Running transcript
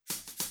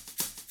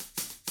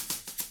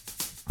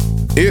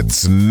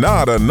It's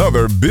not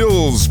another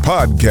Bills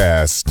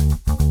podcast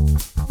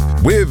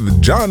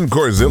with John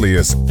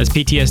Korzilius. That's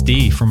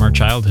PTSD from our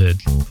childhood.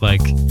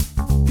 Like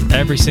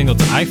every single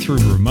time I threw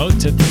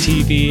remotes at the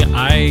TV,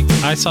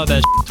 I saw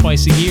that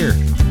twice a year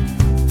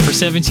for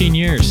 17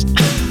 years.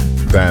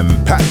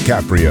 Then Pat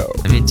Caprio.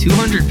 I mean,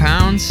 200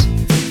 pounds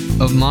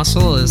of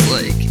muscle is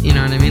like, you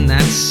know what I mean?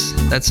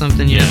 That's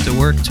something you have to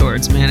work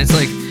towards, man. It's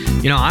like,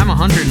 you know, I'm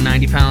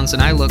 190 pounds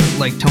and I look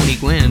like Tony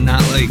Gwynn,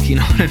 not like, you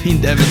know what I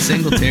mean, Devin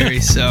Singletary.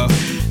 So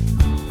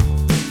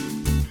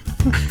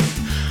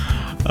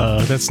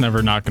that's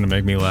never not going to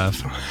make me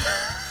laugh.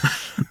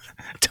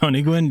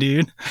 Tony Gwynn,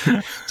 dude.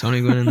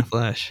 Tony Gwynn in the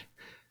flesh.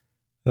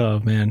 Oh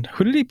man,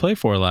 who did he play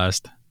for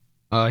last?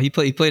 He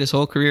played his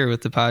whole career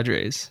with the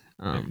Padres.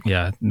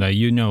 Yeah, no,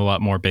 you know a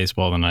lot more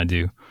baseball than I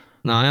do.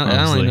 No,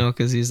 I only know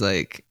because he has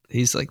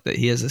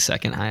the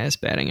second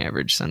highest batting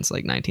average since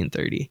like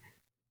 1930.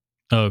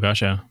 Oh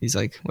gosh, yeah. He's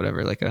like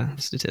whatever, like a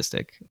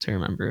statistic to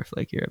remember if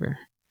like you're ever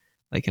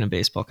like in a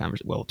baseball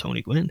conversation. Well,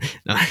 Tony Gwynn.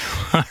 No.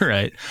 All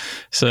right,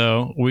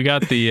 so we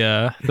got the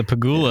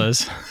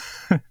Pegulas.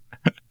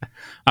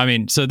 I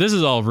mean, so this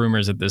is all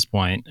rumors at this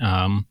point.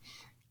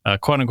 A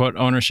quote unquote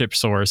ownership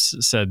source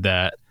said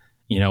that,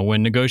 you know,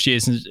 when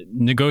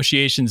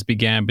negotiations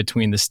began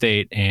between the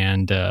state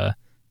and the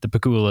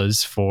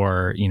Pegulas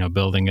for, you know,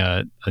 building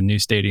a new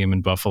stadium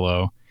in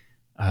Buffalo,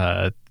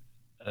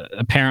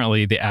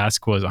 apparently the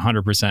ask was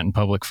 100% in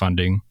public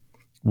funding,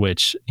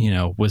 which, you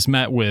know, was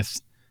met with,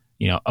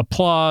 you know,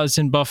 applause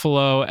in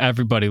Buffalo.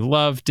 Everybody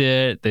loved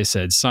it. They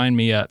said, sign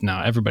me up.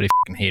 No, everybody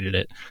fucking hated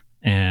it.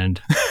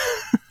 And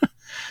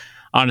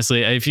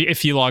honestly,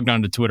 if you logged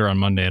onto Twitter on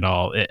Monday at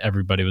all,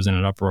 everybody was in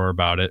an uproar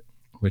about it,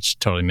 which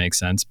totally makes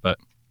sense. But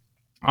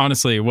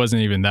honestly, it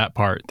wasn't even that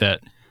part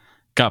that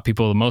got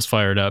people the most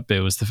fired up.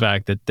 It was the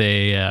fact that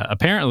they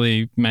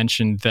apparently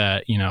mentioned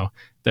that, you know,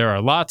 there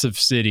are lots of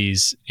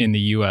cities in the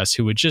U.S.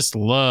 who would just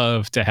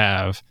love to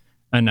have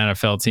an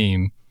NFL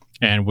team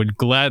and would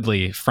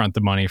gladly front the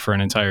money for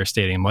an entire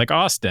stadium, like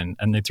Austin.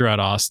 And they threw out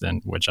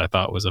Austin, which I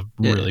thought was a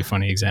really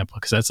funny example,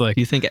 because that's like...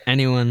 Do you think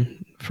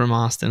anyone from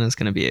Austin is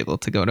going to be able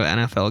to go to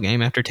an NFL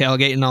game after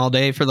tailgating all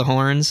day for the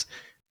horns?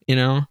 You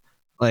know,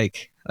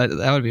 like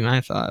that would be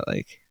my thought.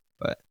 Like,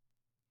 but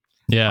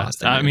yeah,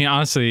 Austin, I mean,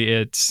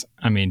 honestly,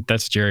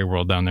 that's Jerry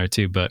World down there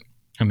too. But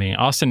I mean,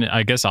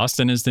 I guess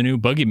Austin is the new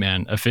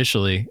boogeyman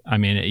officially. I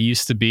mean, it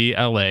used to be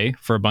LA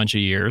for a bunch of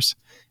years.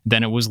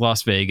 Then it was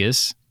Las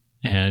Vegas.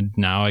 And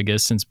now I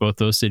guess since both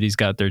those cities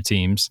got their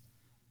teams,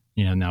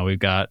 you know, now we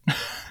got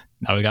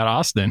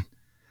Austin.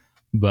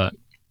 But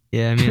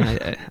yeah, I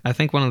mean, I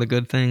think one of the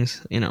good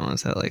things, you know,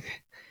 is that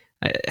like,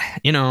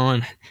 you know,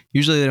 and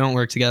usually they don't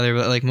work together,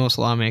 but like most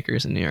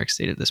lawmakers in New York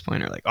State at this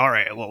point are like, all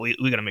right, well, we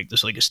got to make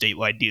this like a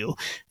statewide deal,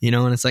 you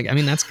know, and it's like, I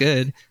mean, that's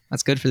good.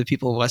 That's good for the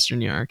people of Western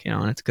New York, you know,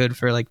 and it's good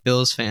for like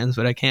Bills fans,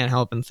 but I can't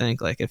help and think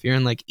like if you're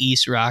in like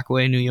East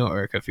Rockaway, New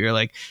York, if you're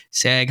like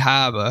Sag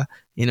Harbor,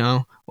 you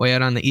know, way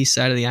out on the east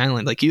side of the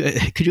island, like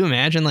could you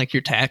imagine like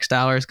your tax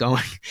dollars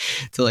going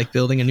to like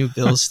building a new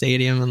Bills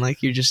stadium and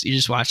like you're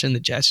just watching the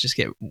Jets just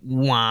get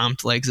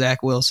whomped like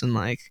Zach Wilson,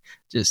 like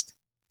just,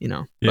 you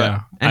know.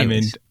 Yeah. I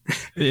mean,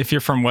 if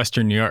you're from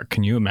Western New York,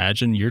 can you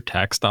imagine your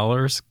tax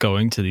dollars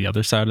going to the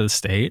other side of the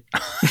state?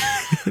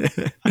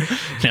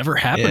 Never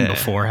happened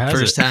before, has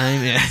First it?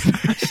 time, yeah.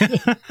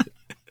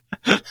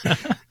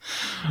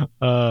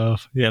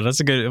 Yeah, that's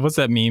a good. What's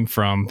that meme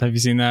from? Have you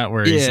seen that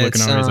where he's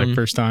looking over? He's like,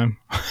 first time.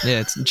 Yeah,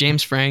 it's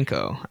James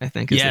Franco, I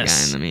think, is the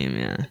guy in the meme.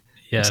 Yeah,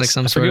 yes. It's like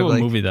some I sort forget of what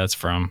like, movie that's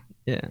from.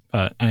 Yeah,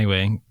 but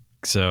anyway,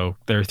 so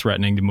they're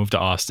threatening to move to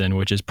Austin,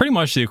 which is pretty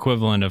much the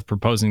equivalent of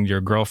proposing to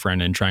your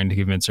girlfriend and trying to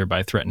convince her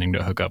by threatening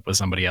to hook up with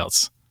somebody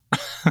else.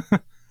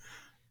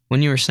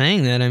 When you were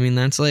saying that, I mean,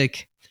 that's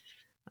like,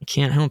 I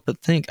can't help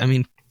but think. I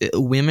mean,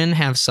 women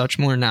have such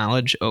more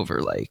knowledge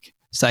over like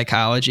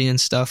psychology and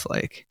stuff.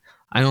 Like,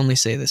 I only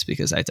say this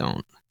because I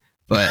don't,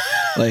 but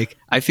like,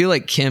 I feel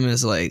like Kim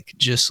is like,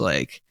 just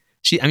like,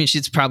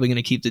 she's probably going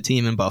to keep the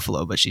team in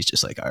Buffalo, but she's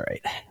just like, all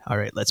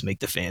right, let's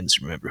make the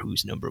fans remember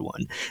who's number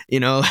one, you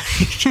know?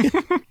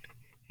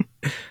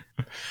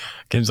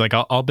 Kim's like,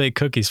 I'll bake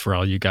cookies for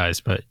all you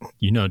guys, but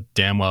you know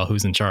damn well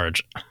who's in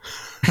charge.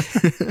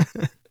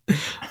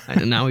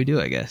 Now we do,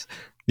 I guess.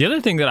 The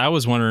other thing that I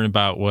was wondering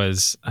about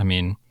was, I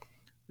mean,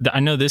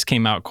 I know this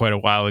came out quite a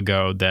while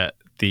ago that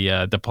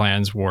the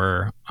plans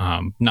were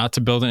not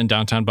to build it in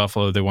downtown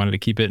Buffalo. They wanted to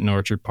keep it in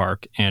Orchard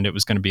Park, and it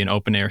was going to be an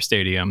open air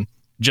stadium,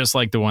 just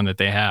like the one that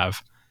they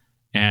have.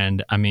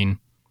 And I mean,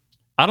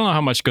 I don't know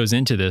how much goes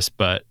into this,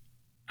 but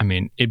I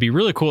mean, it'd be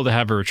really cool to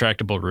have a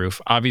retractable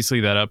roof. Obviously,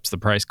 that ups the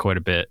price quite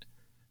a bit.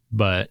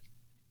 But,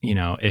 you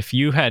know, if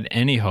you had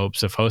any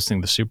hopes of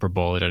hosting the Super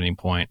Bowl at any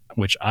point,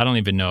 which I don't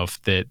even know if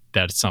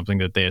that's something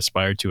that they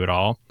aspire to at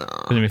all.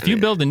 I mean, if you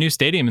build a new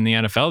stadium in the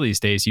NFL these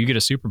days, you get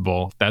a Super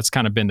Bowl. That's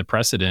kind of been the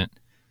precedent,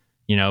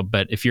 you know.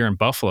 But if you're in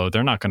Buffalo,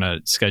 they're not going to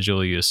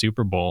schedule you a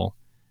Super Bowl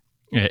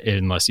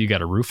unless you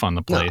got a roof on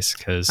the place.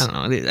 Because I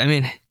don't know. I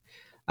mean,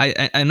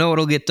 I know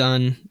it'll get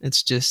done.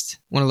 It's just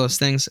one of those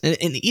things.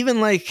 And even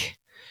like,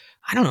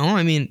 I don't know.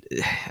 I mean,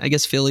 I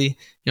guess Philly,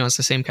 it's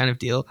the same kind of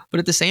deal. But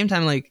at the same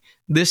time, like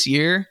this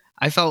year,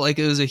 I felt like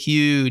it was a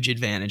huge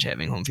advantage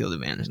having home field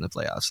advantage in the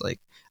playoffs. Like,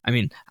 I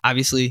mean,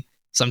 obviously,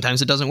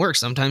 sometimes it doesn't work.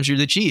 Sometimes you're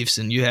the Chiefs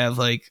and you have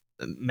like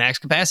max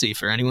capacity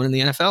for anyone in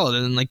the NFL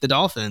other than like the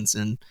Dolphins.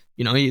 And,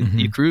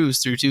 you cruise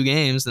through 2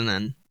 games and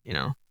then,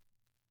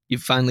 you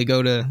finally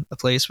go to a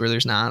place where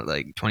there's not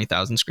like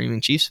 20,000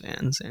 screaming Chiefs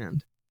fans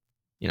and,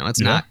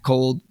 it's not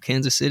cold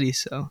Kansas City.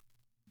 So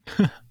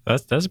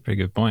that's a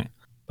pretty good point.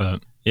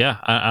 But yeah,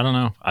 I don't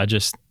know.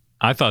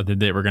 I thought that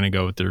they were going to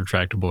go with the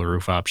retractable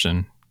roof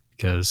option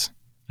because,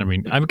 I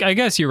mean, I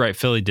guess you're right.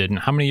 Philly didn't.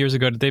 How many years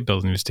ago did they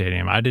build a new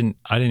stadium? I didn't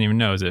even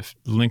know. Is it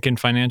Lincoln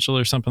Financial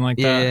or something like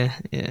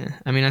that? Yeah.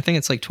 I mean, I think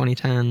it's like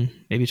 2010,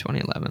 maybe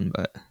 2011,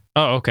 but.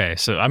 Oh, okay.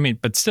 So, I mean,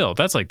 but still,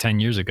 that's like 10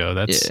 years ago.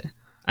 That's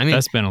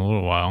been a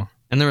little while.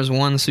 And there was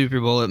one Super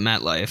Bowl at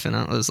MetLife, and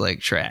it was like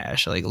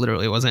trash. Like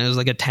literally, it was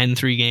like a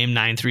 10-3 game,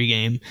 9-3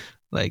 game.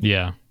 Like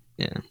yeah.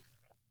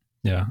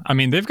 I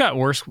mean, they've got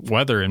worse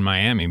weather in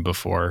Miami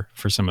before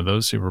for some of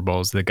those Super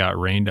Bowls that got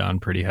rained on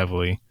pretty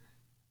heavily.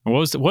 What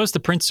was the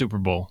Prince Super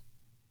Bowl?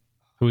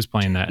 Who was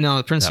playing that? No,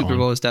 the Prince Super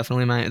Bowl was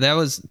definitely mine.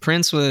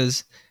 Prince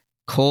was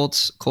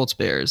Colts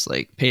Bears,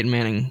 like Peyton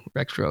Manning,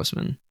 Rex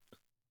Grossman,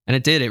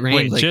 and it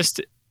rained. Wait,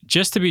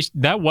 just to be,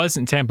 that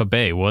wasn't Tampa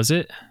Bay, was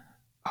it?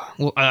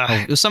 Well,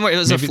 it was somewhere. It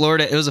was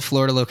Florida. It was a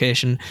Florida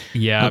location.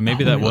 Yeah,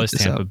 maybe that was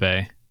Tampa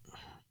Bay.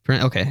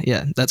 Okay,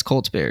 yeah, that's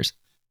Colts Bears.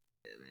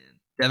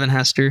 Devin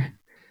Hester.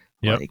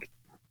 Yep. Like,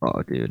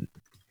 oh, dude.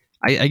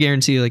 I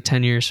guarantee you, like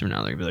 10 years from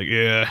now, they're gonna be like,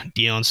 yeah,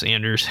 Deion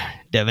Sanders,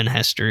 Devin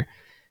Hester.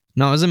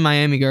 No, it was in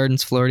Miami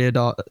Gardens, Florida,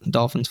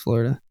 Dolphins,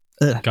 Florida.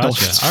 Gotcha.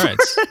 Dolphins, all right.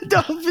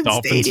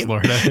 Dolphins Stadium.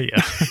 Florida.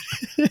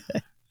 Yeah.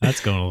 That's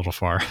going a little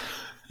far.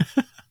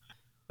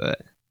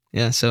 But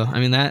yeah, so I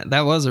mean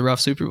that was a rough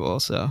Super Bowl.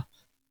 So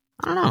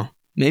I don't know.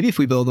 Maybe if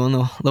we build one,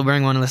 they'll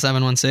bring one to the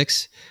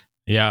 716.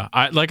 Yeah,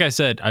 like I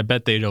said, I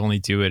bet they'd only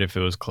do it if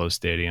it was closed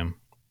stadium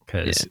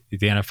because the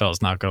NFL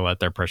is not going to let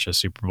their precious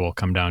Super Bowl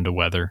come down to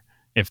weather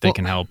if they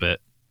can help it.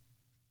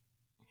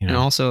 And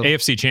also,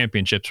 AFC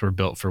championships were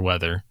built for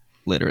weather.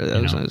 Literally,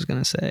 that was what I was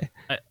going to say.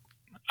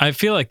 I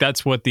feel like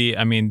that's what the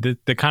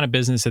kind of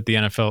business that the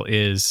NFL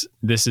is.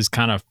 This is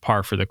kind of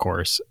par for the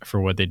course for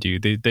what they do.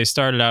 They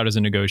started out as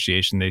a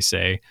negotiation. They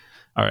say,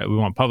 all right, we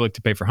want public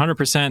to pay for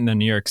 100%. And then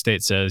New York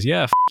State says,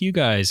 yeah, you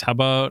guys, how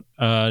about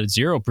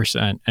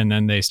 0%? And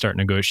then they start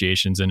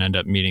negotiations and end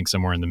up meeting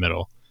somewhere in the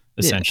middle,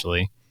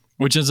 essentially,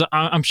 which is,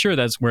 I'm sure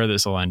that's where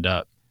this will end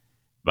up.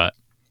 But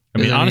I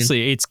mean,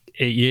 honestly,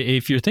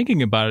 if you're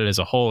thinking about it as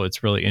a whole,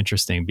 it's really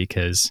interesting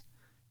because,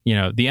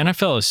 the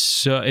NFL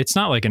is it's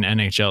not like an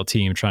NHL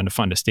team trying to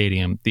fund a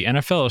stadium. The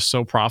NFL is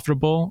so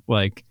profitable.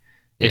 Like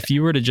if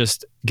you were to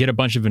just get a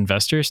bunch of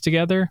investors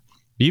together,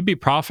 you'd be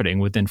profiting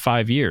within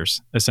 5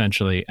 years,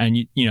 essentially. And,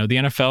 the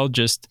NFL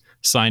just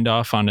signed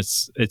off on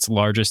its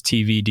largest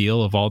TV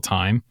deal of all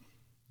time,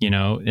 in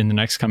the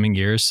next coming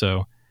years.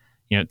 So,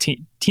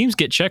 teams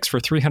get checks for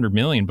 $300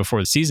 million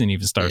before the season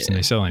even starts and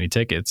they sell any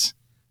tickets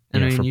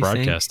for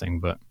broadcasting.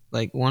 But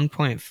like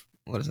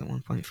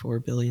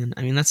 1.4 billion.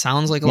 I mean, that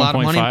sounds like a lot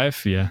of money.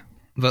 1.5, yeah.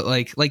 But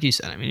like you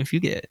said, I mean, if you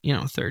get,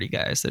 30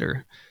 guys that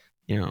are,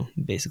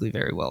 basically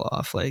very well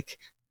off, like,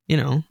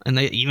 and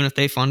they, even if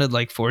they funded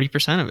like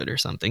 40% of it or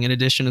something, in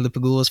addition to the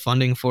Pagulas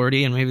funding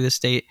 40 and maybe the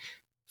state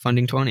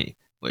funding 20,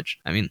 which,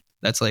 I mean,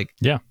 that's like,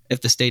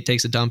 if the state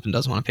takes a dump and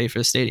doesn't want to pay for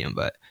the stadium,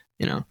 but,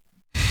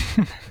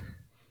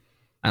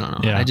 I don't know.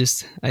 Yeah.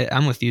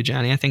 I'm with you,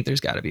 Johnny. I think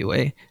there's got to be a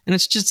way. And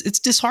it's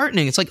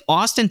disheartening. It's like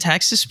Austin,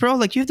 Texas, bro.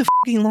 Like you have the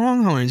fucking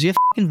Longhorns. You have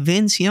fucking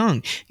Vince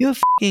Young. You have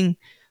fucking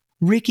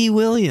Ricky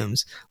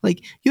Williams.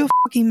 Like you have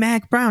fucking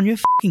Mac Brown. You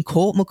have fucking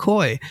Colt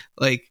McCoy.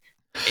 Like,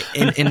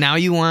 and now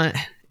you want,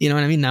 you know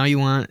what I mean? Now you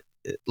want,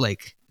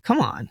 like, come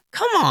on.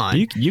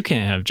 You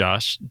can't have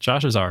Josh.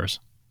 Josh is ours.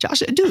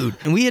 Dude,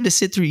 and we had to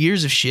sit through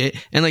years of shit,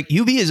 and like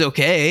UB is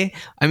okay.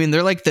 I mean,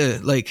 they're like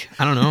I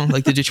don't know,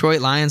 like the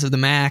Detroit Lions of the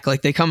MAC.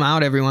 Like they come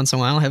out every once in a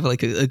while, have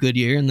like a good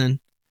year, and then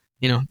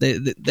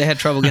they had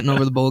trouble getting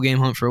over the bowl game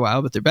hump for a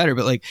while, but they're better.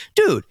 But like,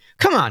 dude,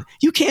 come on,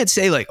 you can't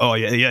say like, oh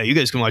yeah, you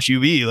guys can watch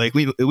UB. Like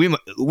we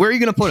where are you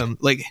gonna put them?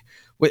 Like,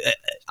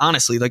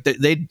 honestly, like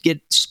they'd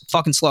get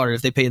fucking slaughtered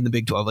if they played in the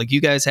Big 12. Like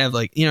you guys have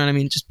like, you know what I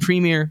mean, just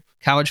premier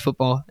college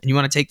football, and you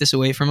want to take this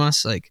away from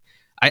us, like.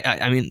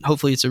 I mean,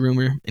 hopefully it's a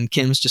rumor, and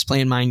Kim's just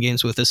playing mind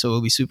games with us, so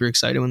we'll be super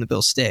excited when the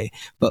Bills stay.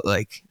 But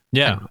like,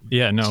 no,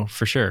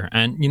 for sure.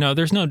 And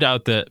there's no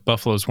doubt that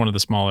Buffalo is one of the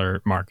smaller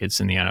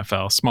markets in the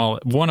NFL,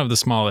 one of the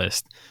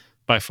smallest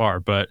by far.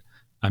 But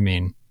I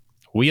mean,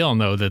 we all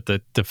know that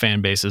the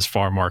fan base is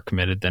far more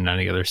committed than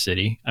any other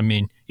city. I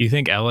mean, you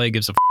think LA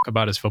gives a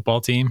about his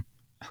football team?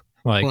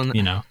 Like,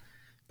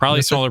 probably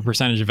a smaller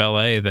percentage of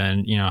LA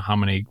than how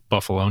many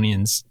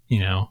Buffalonians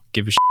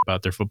give a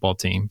about their football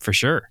team for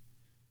sure.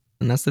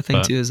 And that's the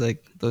thing too, is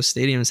like those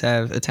stadiums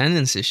have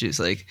attendance issues.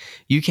 Like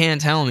you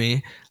can't tell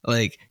me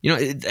like,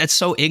 that's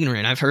so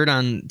ignorant. I've heard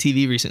on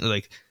TV recently,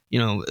 like,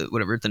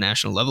 whatever at the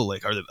national level,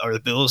 like are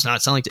the Bills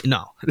not selling?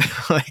 No,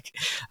 like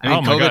I mean,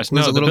 oh my COVID gosh, was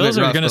no, a the little Bills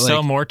bit are rough, going to but, sell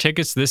like, more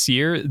tickets this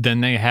year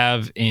than they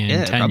have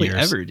in 10 probably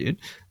years. ever, dude.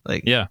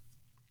 Like, Yeah.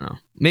 no,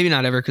 maybe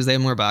not ever because they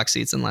have more box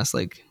seats and less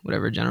like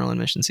whatever general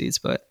admission seats,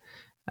 but.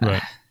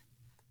 Right.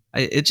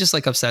 It just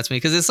like upsets me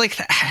because it's like,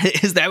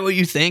 is that what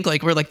you think?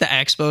 Like we're like the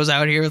Expos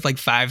out here with like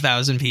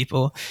 5,000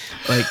 people.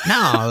 Like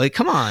no, like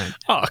come on.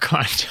 Oh, come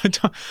on.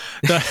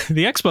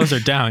 The Expos are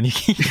down. You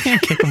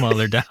can't kick them while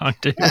they're down,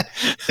 dude.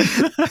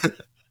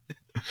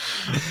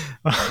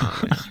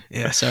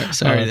 Yeah, sorry.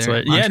 That's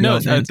right. Yeah, no.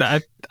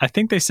 I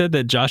think they said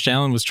that Josh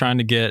Allen was trying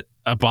to get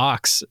a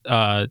box.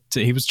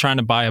 He was trying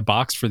to buy a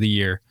box for the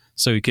year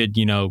so he could,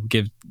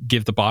 give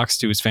the box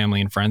to his family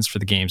and friends for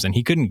the games, and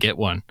he couldn't get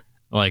one.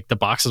 Like the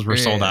boxes were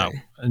sold out.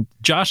 And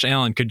Josh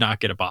Allen could not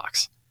get a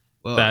box.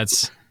 Well,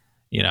 that's,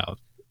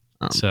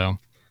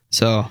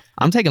 so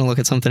I'm taking a look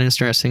at something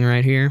interesting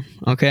right here.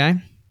 Okay.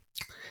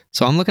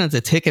 So I'm looking at the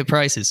ticket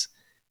prices.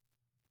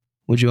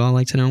 Would you all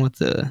like to know what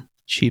the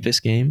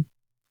cheapest game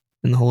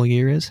in the whole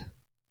year is?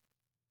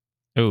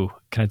 Oh,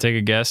 can I take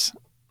a guess?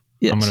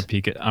 Yes. I'm going to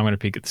peek at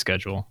the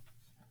schedule.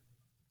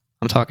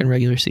 I'm talking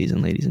regular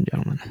season, ladies and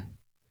gentlemen.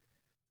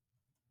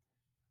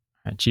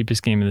 Right,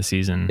 cheapest game of the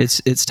season.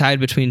 It's tied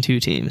between two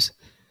teams.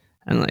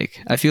 And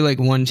like I feel like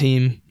one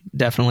team,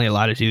 definitely a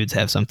lot of dudes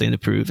have something to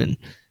prove, and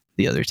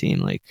the other team,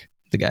 like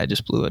the guy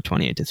just blew a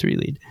 28-3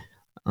 lead.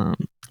 All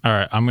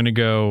right, I'm gonna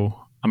go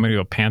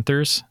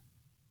Panthers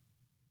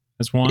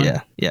as one.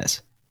 Yeah,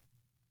 yes.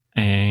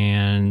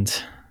 And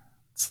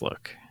let's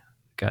look.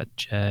 Got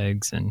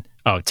Jags and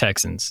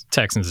Texans.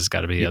 Texans has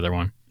got to be the other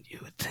one. You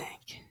would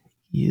think.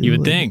 You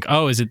would think.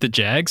 Oh, is it the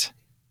Jags?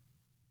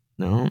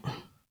 No.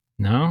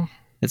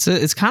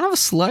 It's kind of a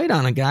slight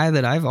on a guy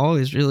that I've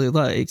always really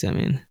liked. I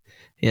mean,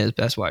 he has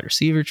best wide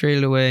receiver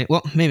traded away.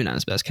 Well, maybe not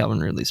his best. Calvin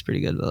Ridley's pretty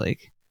good, but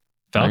like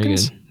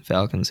Falcons.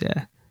 Falcons,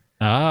 yeah.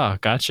 Ah,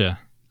 gotcha.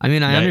 I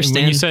mean, I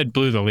understand. When you said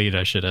blew the lead,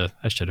 I should have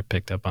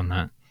picked up on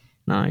that.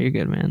 No, you're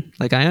good, man.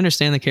 Like I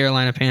understand the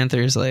Carolina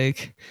Panthers.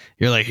 Like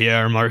you're like, yeah,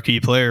 our marquee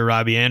player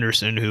Robbie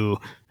Anderson,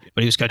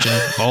 but he was catching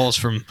balls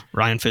from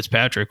Ryan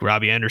Fitzpatrick.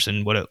 Robbie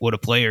Anderson, what a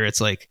player! It's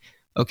like,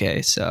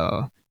 okay,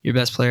 so your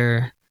best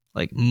player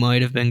like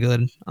might have been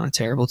good on a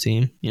terrible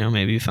team.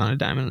 Maybe you found a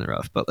diamond in the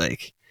rough, but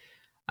like,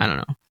 I don't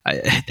know.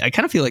 I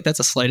kind of feel like that's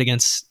a slight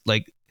against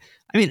like,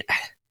 I mean,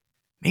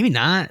 maybe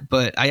not,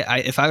 but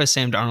I if I was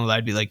Sam Darnold,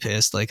 I'd be like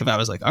pissed. Like if I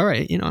was like, all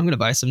right, I'm going to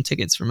buy some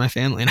tickets for my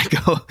family, and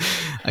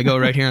I go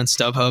right here on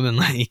StubHub and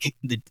like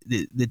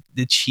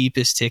the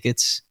cheapest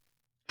tickets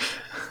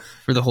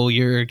for the whole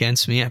year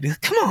against me. I'd be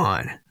like, come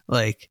on.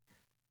 Like,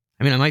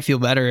 I mean, I might feel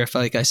better if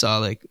like I saw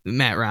like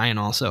Matt Ryan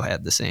also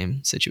had the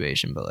same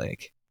situation, but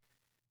like,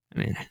 I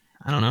mean,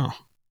 I don't know. A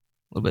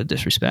little bit of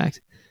disrespect.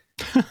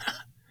 All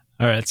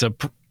right. So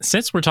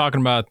since we're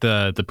talking about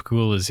the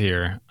Pakulas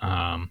here,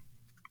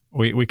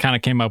 we kind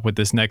of came up with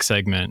this next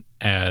segment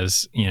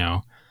as,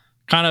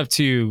 kind of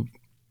to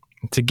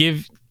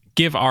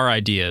give our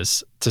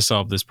ideas to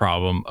solve this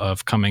problem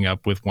of coming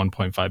up with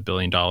 $1.5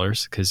 billion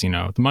because,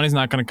 the money's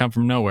not going to come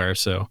from nowhere.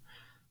 So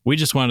we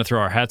just wanted to throw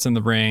our hats in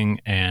the ring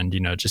and,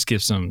 just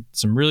give some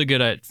really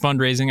good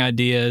fundraising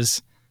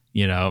ideas,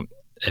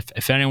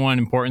 If anyone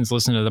important is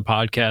listening to the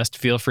podcast,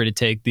 feel free to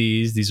take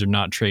these. These are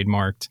not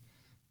trademarked.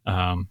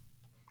 But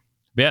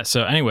yeah,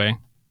 so anyway,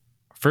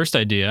 first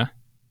idea,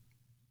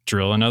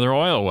 drill another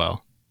oil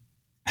well.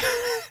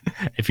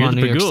 If you're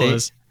the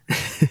Pagulas.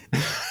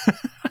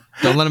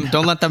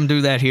 Don't let them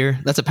do that here.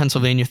 That's a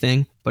Pennsylvania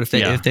thing. But if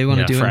they want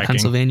to do it in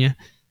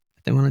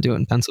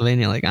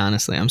Pennsylvania, like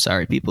honestly, I'm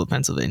sorry, people of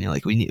Pennsylvania,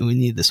 like we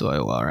need this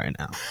oil well right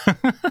now.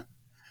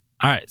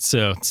 All right,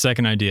 so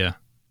second idea.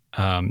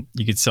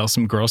 You could sell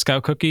some Girl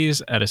Scout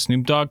cookies at a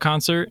Snoop Dogg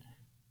concert.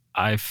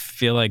 I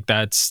feel like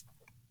that's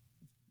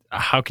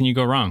how can you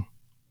go wrong?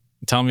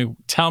 Tell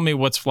me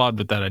what's flawed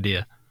with that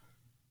idea.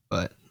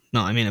 But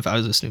no, I mean, if I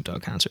was a Snoop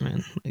Dogg concert,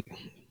 man, like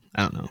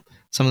I don't know,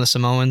 some of the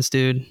Samoans,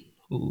 dude.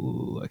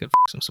 Ooh, I could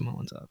some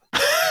Samoans up.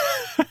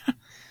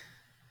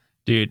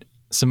 Dude,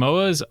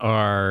 Samoas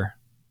are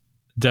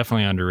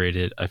definitely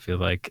underrated. I feel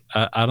like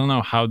I don't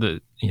know how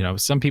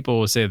some people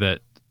will say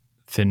that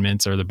Thin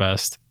Mints are the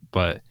best,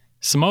 but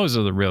Samoas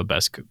are the real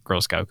best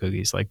Girl Scout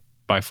cookies, like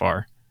by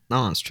far.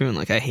 No, it's true. And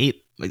like I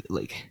hate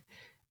like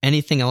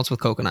anything else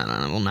with coconut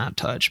on it will not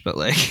touch, but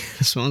like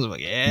Samoas are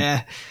like,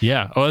 yeah.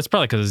 Yeah. Oh, that's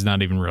probably because it's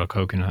not even real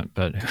coconut,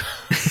 but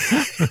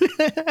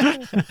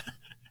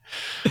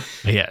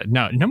yeah,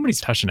 no,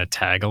 nobody's touching a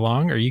tag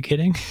along. Are you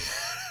kidding?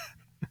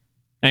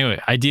 Anyway,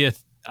 idea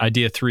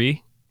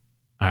 3.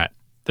 All right.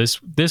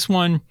 This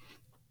one,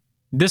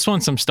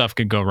 some stuff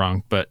could go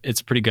wrong, but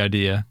it's a pretty good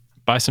idea.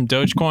 Buy some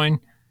Dogecoin,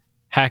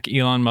 hack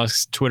Elon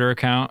Musk's Twitter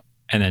account,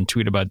 and then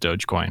tweet about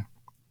Dogecoin.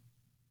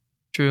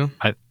 True.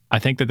 I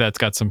think that's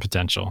got some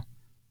potential,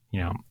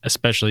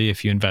 especially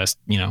if you invest,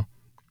 $1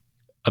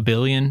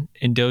 billion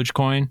in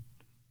Dogecoin,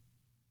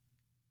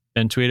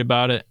 then tweet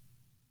about it.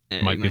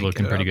 Might be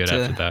looking pretty good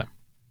after that.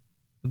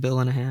 $1.5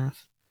 billion.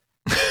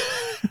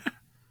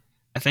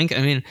 I think,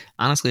 I mean,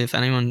 honestly, if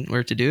anyone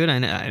were to do it, I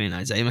mean,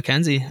 Isaiah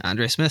McKenzie,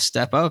 Andre Smith,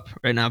 step up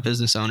right now.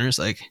 Business owners,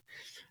 like,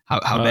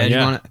 how bad you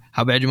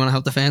want to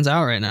help the fans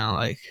out right now?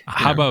 Like,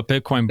 how about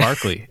Bitcoin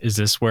Barkley? Is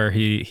this where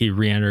he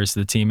re-enters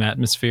the team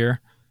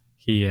atmosphere?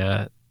 He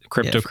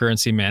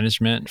cryptocurrency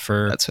management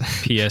for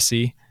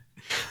PSE.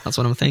 That's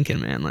what I'm thinking,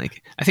 man.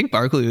 Like, I think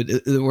Barkley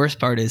would, the worst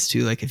part is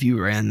too, like, if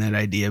you ran that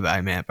idea by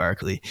Matt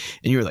Barkley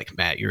and you were like,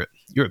 Matt, you're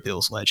a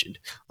Bills legend.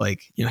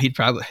 Like, you know, he'd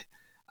probably,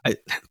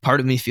 part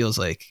of me feels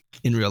like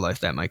in real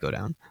life that might go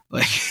down.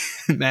 Like,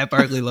 Matt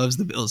Barkley loves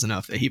the Bills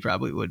enough that he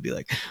probably would be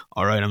like,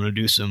 all right, I'm going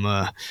to do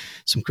some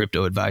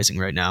crypto advising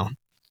right now.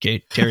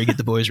 Okay, Terry, get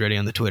the boys ready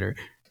on the Twitter.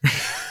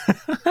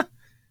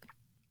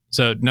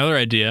 So another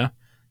idea,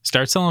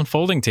 start selling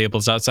folding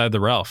tables outside the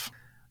Ralph.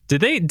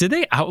 Did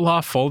they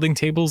outlaw folding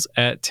tables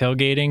at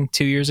tailgating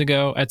 2 years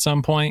ago at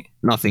some point?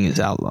 Nothing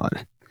is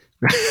outlawed.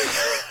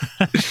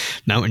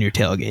 Not when you're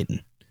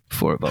tailgating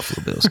for a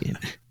Buffalo Bills game.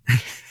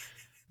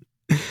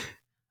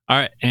 All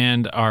right,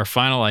 and our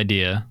final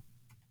idea,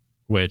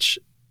 which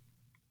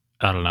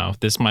I don't know,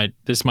 this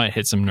might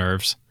hit some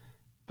nerves,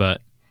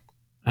 but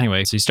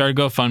anyway, so you start a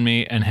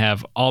GoFundMe and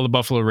have all the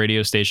Buffalo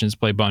radio stations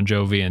play Bon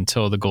Jovi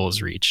until the goal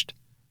is reached.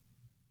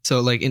 So,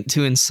 like,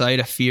 to incite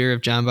a fear of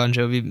John Bon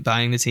Jovi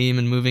buying the team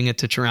and moving it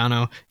to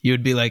Toronto, you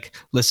would be like,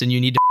 listen, you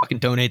need to fucking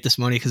donate this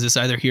money because it's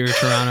either here or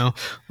Toronto.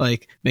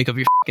 Like, make up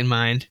your fucking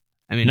mind.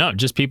 I mean, no,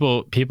 just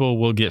people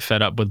will get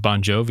fed up with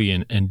Bon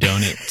Jovi and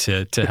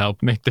donate to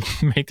help make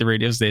the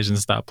radio station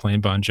stop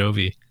playing Bon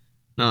Jovi.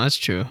 No, that's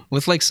true.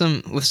 With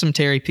some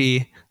Terry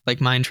P,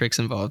 like, mind tricks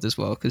involved as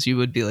well, because you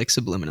would be like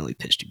subliminally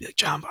pissed. You'd be like,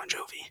 John Bon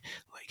Jovi,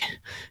 like,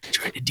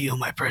 trying to deal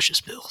my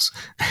precious Bills.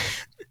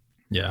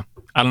 Yeah,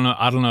 I don't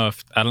know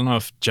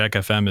if Jack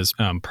FM is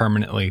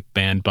permanently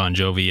banned Bon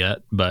Jovi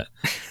yet, but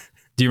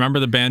do you remember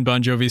the banned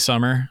Bon Jovi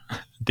summer,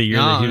 the year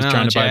that he was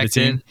trying to buy the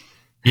team? Did.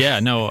 Yeah,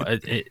 no,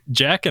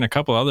 Jack and a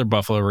couple other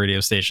Buffalo radio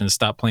stations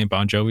stopped playing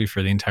Bon Jovi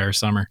for the entire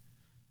summer.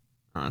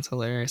 Oh, that's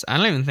hilarious. I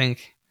don't even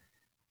think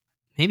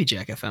maybe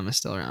Jack FM is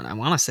still around. I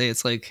want to say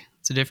it's a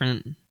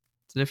different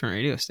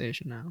radio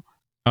station now.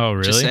 Oh,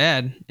 really? Just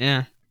sad.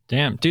 Yeah.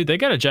 Damn, dude, they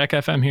got a Jack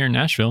FM here in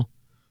Nashville.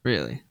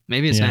 Really?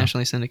 Maybe it's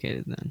nationally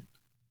syndicated then.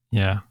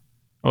 Yeah.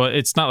 Well,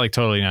 it's not like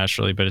totally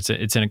nationally, but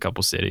it's in a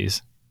couple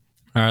cities.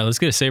 All right, let's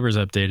get a Sabres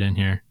update in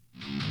here.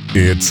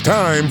 It's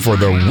time for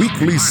the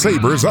weekly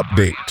Sabres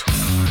update.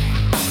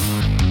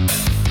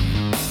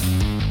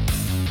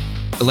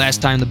 The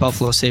last time the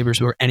Buffalo Sabres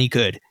were any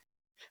good,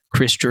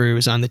 Chris Drury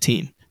was on the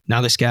team.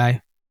 Now this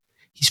guy,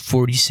 he's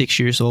 46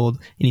 years old,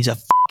 and he's a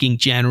fucking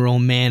general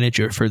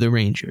manager for the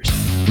Rangers.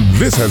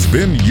 This has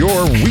been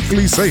your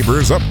weekly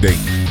Sabres update.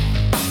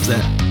 Is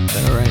that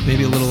all right?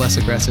 Maybe a little less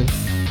aggressive.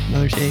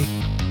 Another take.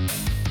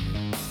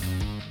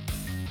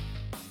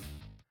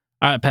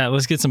 All right, Pat,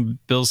 let's get some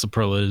Bill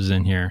superlatives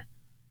in here.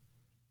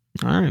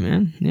 All right,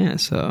 man. Yeah,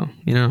 so,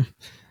 you know,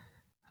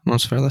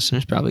 most of our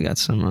listeners probably got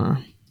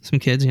some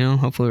kids, you know.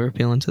 Hopefully we're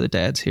appealing to the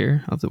dads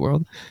here of the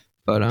world.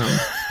 But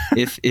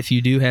if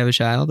you do have a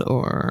child,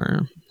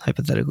 or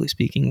hypothetically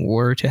speaking,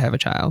 were to have a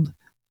child,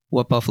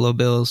 what Buffalo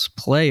Bills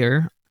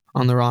player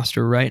on the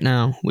roster right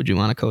now would you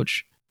want to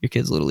coach your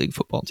kid's Little League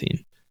football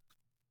team?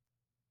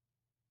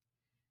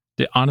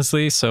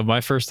 Honestly, so my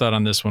first thought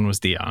on this one was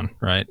Dion,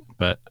 right?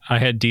 But I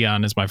had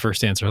Dion as my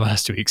first answer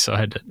last week, so I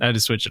had to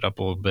switch it up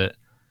a little bit.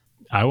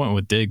 I went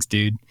with Diggs,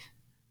 dude.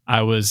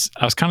 I was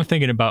kind of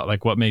thinking about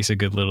like what makes a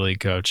good Little League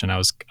coach, and I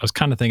was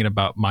kind of thinking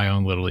about my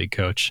own Little League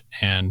coach.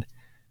 And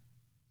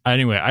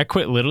anyway, I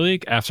quit Little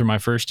League after my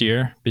first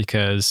year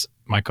because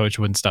my coach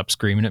wouldn't stop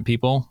screaming at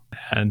people.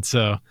 And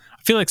so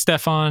I feel like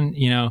Stefan,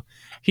 you know,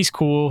 he's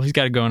cool, he's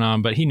got it going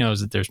on, but he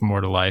knows that there's more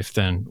to life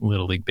than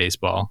Little League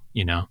baseball,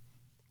 you know.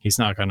 He's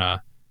not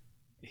gonna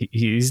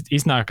yell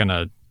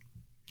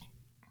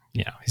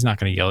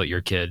at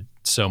your kid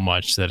so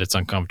much that it's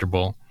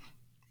uncomfortable,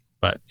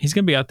 but he's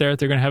gonna be out there.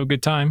 They're gonna have a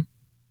good time,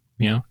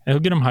 you know. And he'll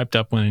get them hyped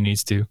up when he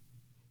needs to.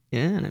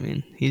 Yeah, and I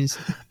mean he's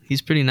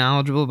pretty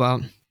knowledgeable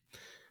about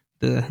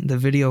the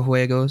video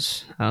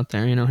juegos out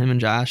there. You know, him and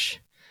Josh,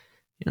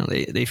 you know,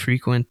 they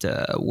frequent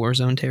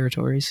Warzone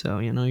territories, so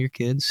you know your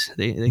kids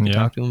they can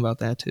talk to him about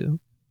that too.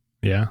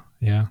 Yeah.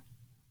 That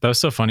was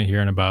so funny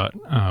hearing about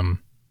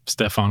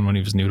Stefan when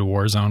he was new to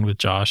Warzone with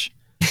Josh.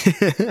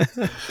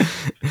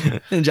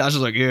 And Josh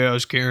was like, yeah, I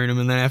was carrying him.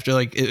 And then after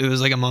like, it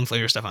was like a month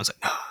later, Stefan's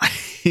like, no.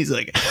 He's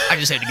like, I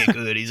just had to get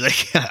good. He's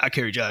like, I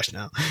carry Josh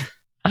now.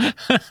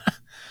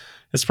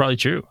 That's probably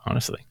true,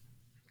 honestly.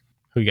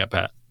 Who you got,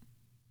 Pat?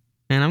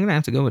 Man, I'm going to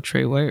have to go with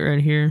Trey White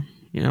right here.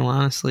 You know,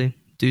 honestly,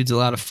 dude's a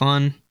lot of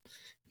fun.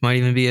 Might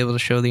even be able to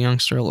show the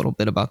youngster a little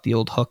bit about the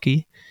old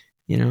hooky.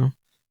 You know,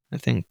 I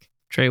think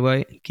Trey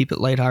White, keep it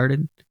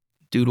lighthearted.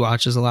 Dude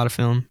watches a lot of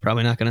film.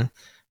 Probably not going to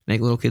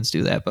make little kids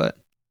do that, but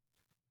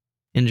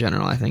in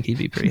general, I think he'd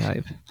be pretty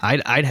hype.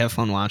 I'd have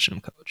fun watching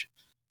him coach.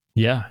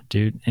 Yeah,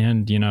 dude.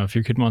 And, you know, if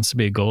your kid wants to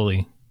be a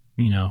goalie,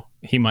 you know,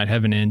 he might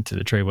have an in to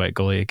the Trey White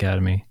Goalie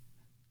Academy.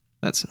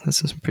 That's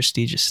some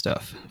prestigious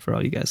stuff for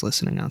all you guys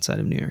listening outside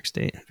of New York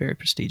State. Very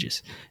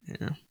prestigious.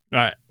 Yeah. All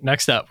right.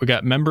 Next up, we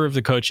got member of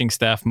the coaching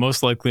staff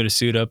most likely to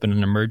suit up in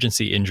an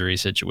emergency injury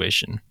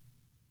situation.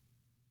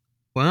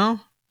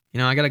 Well,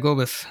 I got to go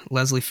with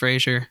Leslie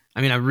Frazier.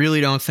 I mean, I really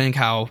don't think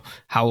how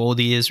old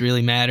he is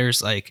really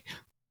matters. Like,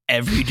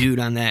 every dude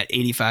on that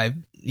 85,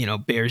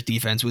 Bears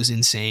defense was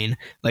insane.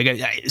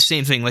 Like,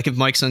 same thing. Like, if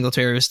Mike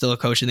Singletary was still a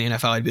coach in the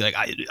NFL, I'd be like,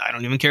 I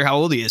don't even care how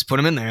old he is. Put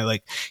him in there.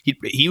 Like,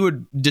 he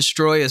would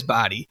destroy his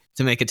body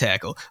to make a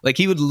tackle. Like,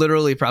 he would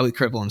literally probably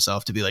cripple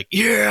himself to be like,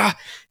 yeah,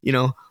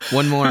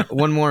 one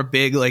more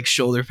big, like,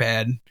 shoulder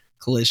pad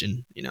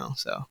collision,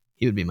 so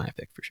he would be my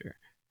pick for sure.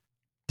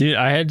 Dude,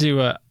 I had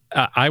to,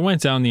 I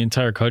went down the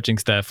entire coaching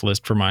staff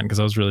list for mine because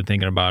I was really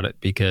thinking about it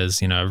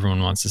because,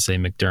 everyone wants to say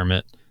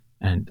McDermott.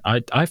 And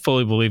I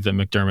fully believe that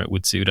McDermott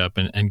would suit up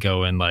and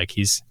go in. Like,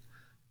 he's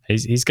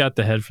got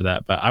the head for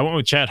that. But I went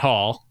with Chad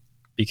Hall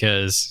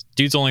because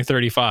dude's only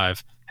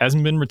 35,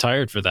 hasn't been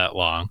retired for that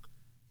long,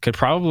 could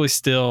probably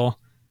still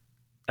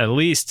at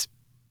least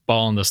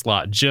ball in the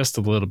slot just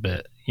a little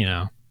bit,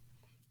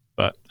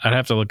 But I'd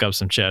have to look up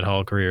some Chad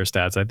Hall career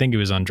stats. I think he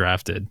was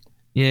undrafted.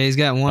 Yeah, he's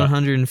got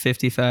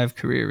 155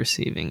 career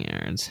receiving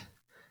yards.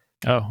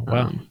 Oh,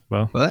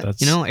 wow. But,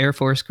 that's... Air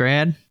Force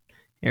grad,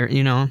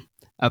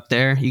 up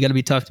there. You got to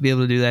be tough to be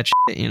able to do that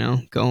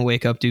shit, go and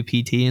wake up, do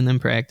PT, and then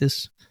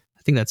practice.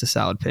 I think that's a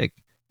solid pick.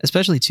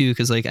 Especially, too,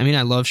 because, I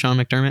love Sean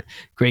McDermott.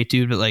 Great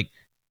dude, but,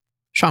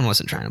 Sean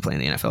wasn't trying to play in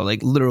the NFL.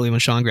 Like, literally,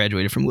 when Sean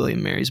graduated from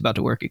William & Mary, he's about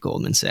to work at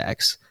Goldman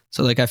Sachs.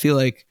 So, I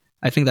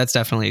think that's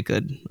definitely a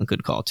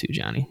good call, too,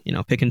 Johnny.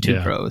 Picking two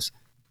pros.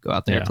 Go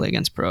out there and play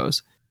against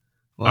pros.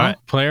 Well, all right.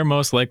 Player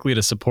most likely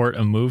to support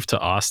a move to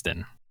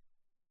Austin.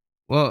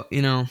 Well,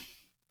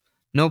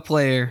 no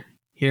player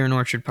here in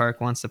Orchard Park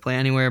wants to play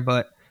anywhere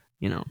but,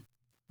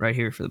 right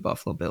here for the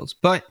Buffalo Bills.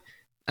 But,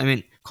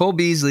 Cole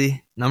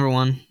Beasley, number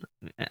one.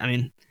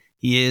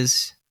 He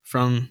is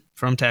from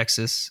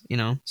Texas,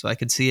 so I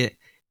could see it.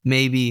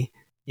 Maybe,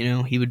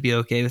 he would be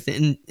okay with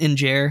it. And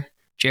Jer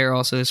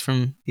also is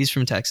from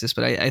Texas,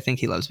 but I think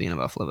he loves being a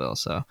Buffalo Bill.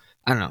 So,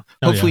 I don't know.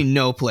 Hopefully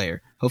no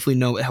player. Hopefully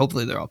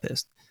they're all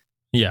pissed.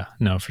 Yeah,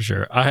 no, for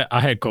sure. I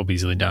had Cole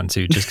Beasley down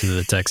too, just because of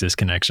the Texas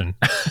connection.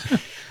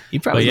 You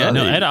probably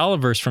Ed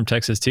Oliver's from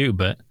Texas too,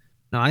 but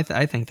no, I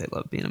think they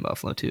love being in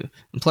Buffalo too.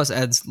 And plus,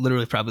 Ed's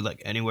literally probably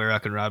like, anywhere I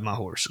can ride my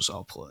horses,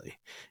 I'll play.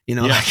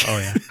 Yeah. Oh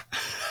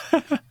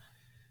yeah.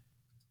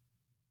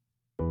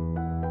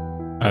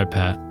 All right,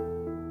 Pat.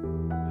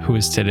 Who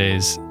is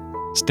today's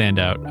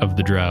standout of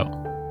the drought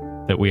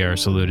that we are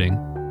saluting?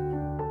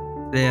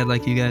 Today, I'd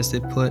like you guys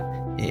to put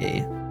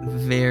a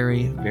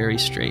very, very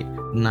straight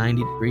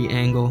 90-degree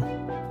angle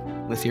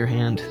with your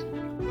hand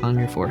on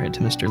your forehead to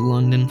Mr.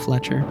 London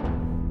Fletcher.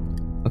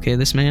 Okay,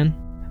 this man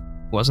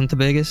wasn't the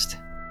biggest.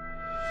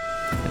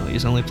 He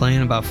was only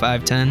playing about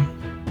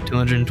 5'10",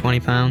 220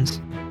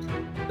 pounds.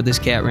 But this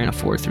cat ran a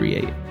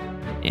 4.38,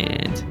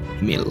 and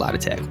he made a lot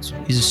of tackles.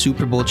 He's a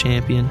Super Bowl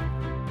champion,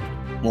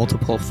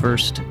 multiple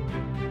first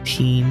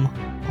team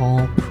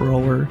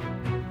All-Proer,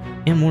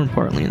 and more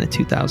importantly, in the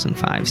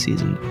 2005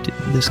 season,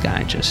 this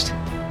guy just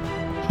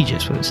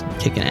was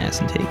kicking ass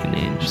and taking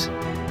names.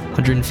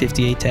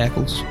 158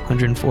 tackles,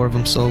 104 of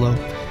them solo.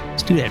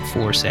 This dude had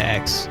 4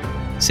 sacks,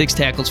 6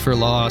 tackles for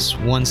loss,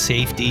 1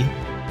 safety.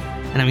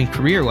 And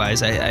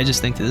career-wise, I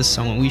just think that this is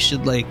someone we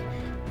should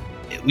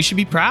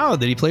be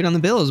proud that he played on the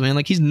Bills, man.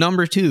 Like, he's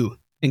number 2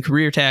 in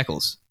career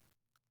tackles.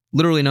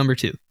 Literally number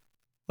 2.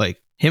 Like,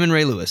 him and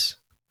Ray Lewis.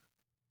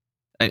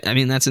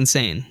 That's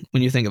insane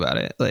when you think about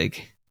it.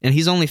 And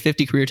he's only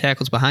 50 career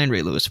tackles behind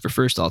Ray Lewis for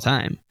first all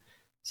time.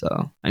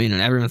 So, and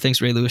everyone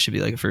thinks Ray Lewis should be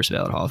like a first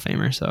ballot Hall of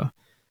Famer. So,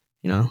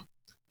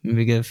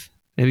 maybe give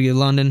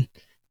London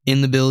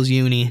in the Bills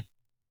uni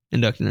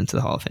inducted into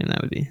the Hall of Fame.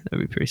 That would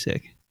be pretty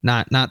sick.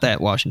 Not that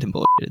Washington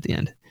bullshit at the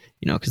end,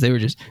 because they were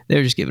just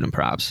giving him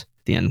props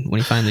at the end when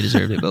he finally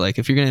deserved it. But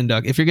if you're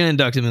gonna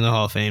induct him in the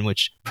Hall of Fame,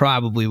 which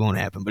probably won't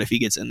happen, but if he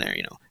gets in there,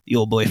 the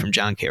old boy from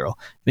John Carroll,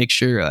 make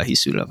sure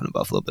he's suited up in a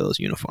Buffalo Bills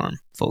uniform,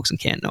 folks in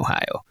Canton,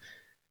 Ohio.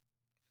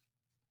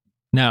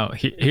 Now,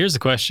 here's the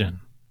question: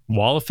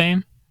 Wall of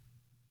Fame?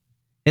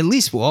 At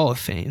least Wall of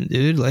Fame,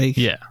 dude.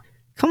 Yeah.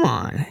 Come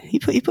on, he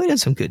played on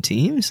some good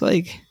teams. Why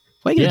you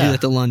gonna do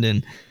that to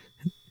London?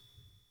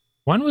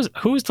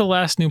 Who was the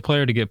last new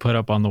player to get put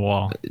up on the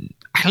wall?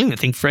 I don't even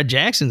think Fred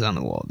Jackson's on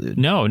the wall, dude.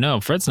 No,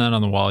 Fred's not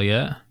on the wall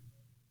yet.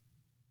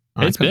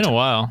 It's been a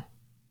while.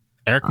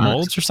 Eric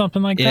Moulds or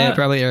something like that? Yeah,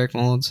 probably Eric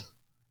Moulds.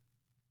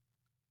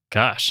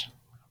 Gosh,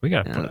 we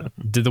got to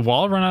did the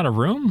wall run out of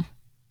room?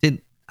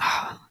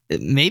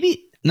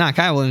 Maybe. No,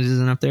 Kyle Williams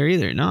isn't up there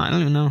either. No, I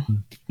don't even know.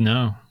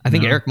 No. I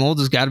think Eric Moulds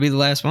has got to be the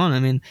last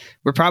one.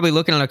 We're probably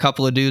looking at a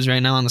couple of dudes right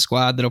now on the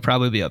squad that'll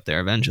probably be up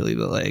there eventually,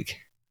 but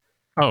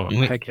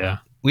heck yeah.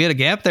 We had a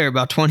gap there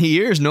about 20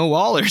 years, no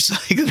Wallers.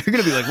 They're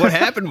going to be like, what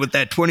happened with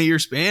that 20-year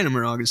span? And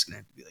we're all just going to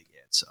have to be like, yeah,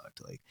 it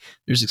sucked.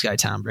 There's this guy,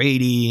 Tom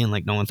Brady,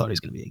 and no one thought he was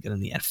going to be good in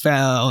the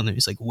NFL. And then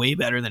he's way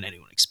better than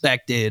anyone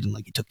expected. And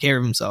he took care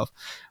of himself.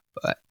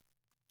 But,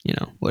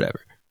 whatever.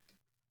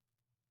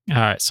 All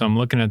right. So I'm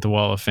looking at the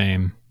Wall of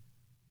Fame.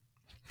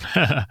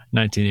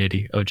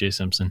 1980, O.J.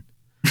 Simpson.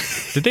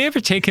 Did they ever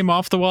take him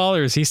off the wall,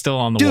 or is he still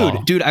on the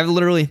wall? Dude,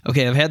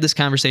 I've had this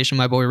conversation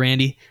with my boy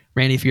Randy.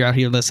 Randy, if you're out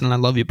here listening, I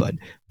love you, bud.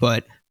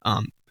 But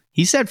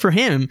he said for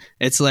him,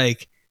 it's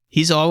like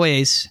he's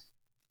always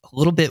a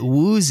little bit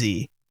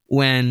woozy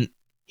when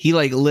he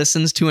like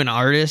listens to an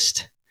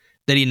artist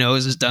that he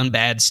knows has done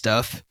bad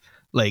stuff.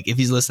 Like if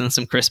he's listening to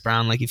some Chris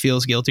Brown, like he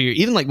feels guilty, or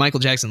even like Michael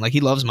Jackson, like he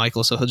loves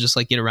Michael, so he'll just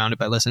like get around it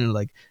by listening to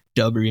like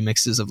dub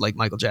remixes of like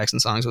Michael Jackson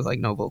songs with like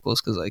no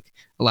vocals, because like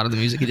a lot of the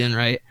music he didn't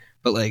write.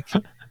 But like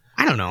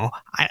I don't know,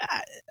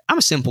 I'm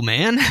a simple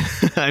man.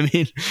 I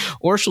mean,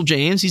 Orshel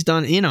James, he's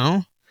done. You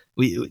know,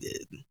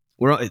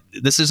 we're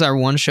this is our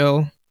one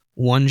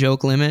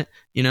joke limit.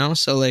 You know,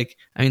 so like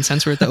I mean,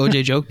 since we're at the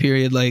OJ joke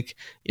period, like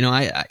you know,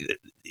 I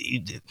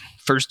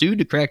first dude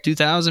to crack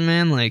 2,000,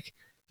 man. Like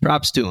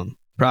props to him.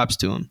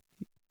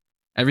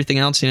 Everything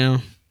else, you know,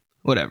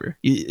 whatever.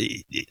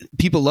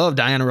 People love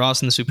Diana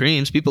Ross and the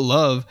Supremes. People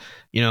love,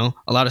 you know,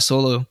 a lot of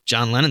solo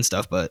John Lennon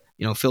stuff. But,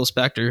 you know, Phil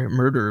Spector,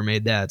 Murderer,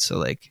 made that. So,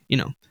 like, you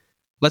know,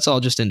 let's all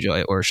just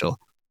enjoy it, Orshel.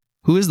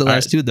 Who is the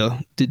last dude, though?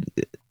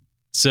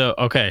 So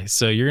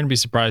you're going to be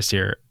surprised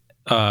here.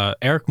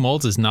 Eric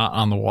Moulds is not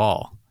on the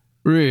wall.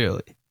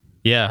 Really?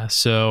 Yeah.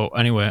 So,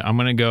 anyway, I'm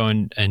going to go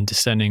in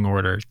descending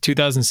order.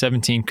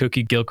 2017,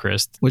 Cookie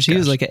Gilchrist. Which he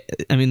was like,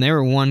 I mean, they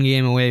were one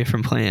game away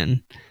from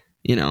playing,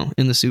 you know,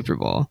 in the Super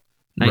Bowl,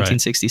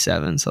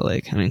 1967. Right. So,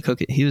 like, I mean,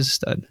 Cookie, he was a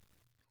stud.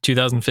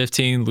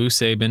 2015, Lou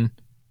Saban.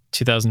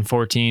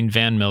 2014,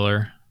 Van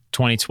Miller.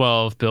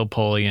 2012, Bill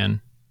Polian.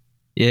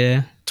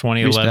 Yeah.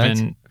 2011,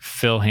 Respect.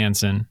 Phil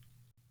Hansen.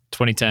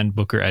 2010,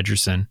 Booker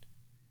Edgerson.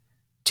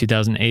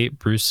 2008,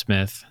 Bruce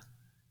Smith.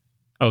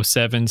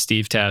 2007,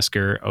 Steve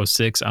Tasker.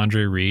 2006,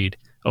 Andre Reed.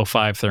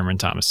 2005, Thurman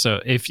Thomas.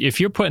 So if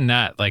you're putting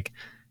that, like,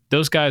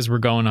 those guys were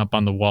going up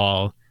on the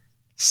wall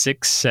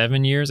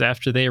 6-7 years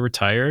after they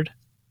retired.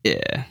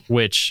 Yeah.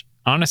 Which,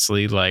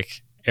 honestly,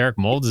 like, Eric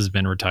Moulds has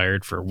been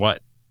retired for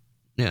what?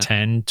 Yeah.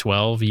 10,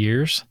 12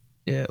 years?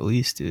 Yeah, at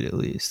least, dude, at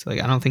least.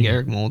 Like, I don't think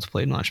Eric Moulds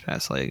played much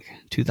past, like,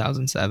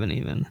 2007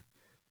 even.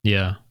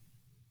 Yeah.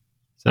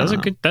 So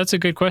that's a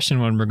good question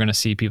when we're going to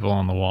see people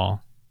on the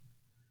wall.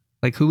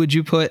 Like, who would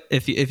you put,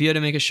 if you had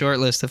to make a short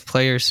list of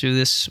players through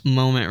this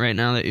moment right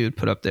now that you would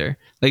put up there?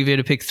 Like, if you had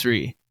to pick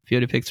three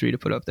to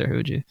put up there, who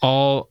would you?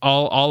 All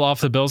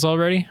off the Bills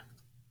already?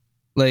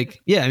 Like,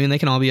 yeah, I mean, they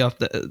can all be off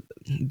the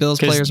Bills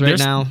players right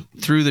now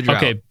through the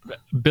drought. Okay,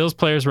 Bills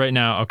players right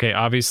now. Okay,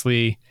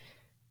 obviously,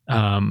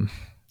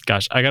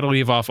 gosh, I got to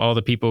leave off all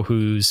the people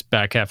whose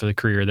back half of the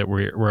career that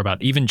we're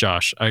about. Even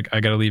Josh, I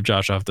got to leave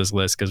Josh off this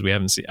list because we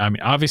haven't seen. I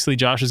mean, obviously,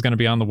 Josh is going to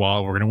be on the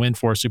wall. We're going to win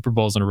 4 Super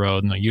Bowls in a row,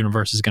 and the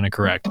universe is going to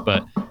correct.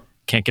 But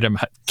can't get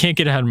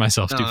ahead of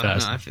myself too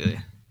fast. No, I feel you.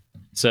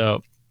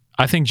 So,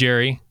 I think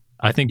Jerry.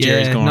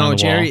 Jerry's going on the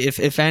Jerry, wall.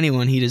 If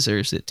anyone, he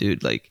deserves it,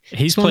 dude. Like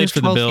he's played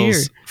for the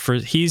Bills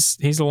he's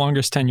the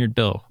longest tenured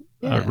Bill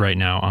right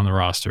now on the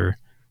roster.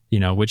 You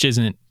know, which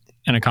isn't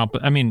an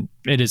accomplishment. I mean,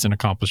 it is an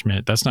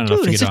accomplishment. That's not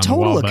enough to get on the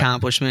wall. It's a total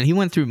accomplishment. He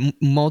went through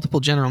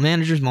multiple general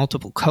managers,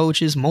 multiple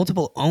coaches,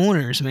 multiple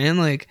owners. Man,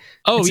 like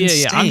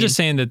yeah. I'm just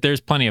saying that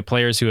there's plenty of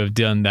players who have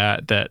done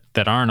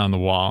that aren't on the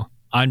wall.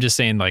 I'm just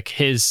saying like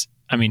he's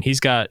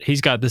got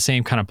the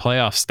same kind of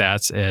playoff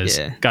stats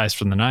as guys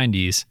from the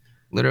 90s.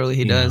 Literally,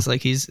 he does.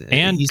 Like he's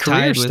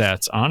career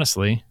stats.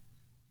 Honestly,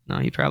 no,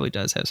 he probably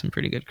does have some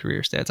pretty good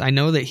career stats. I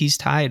know that he's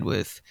tied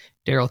with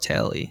Darryl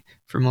Talley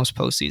for most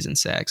postseason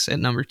sacks at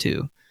number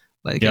 2.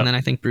 Like, and then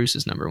I think Bruce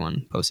is number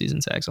 1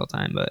 postseason sacks all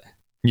time. But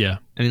yeah,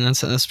 I mean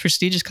that's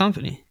prestigious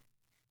company.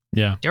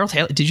 Yeah, Darryl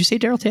Talley. Did you say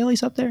Darryl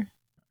Talley's up there?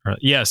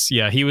 Yes,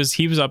 yeah, he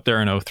was up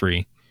there in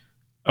 2003.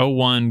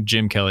 2001,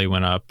 Jim Kelly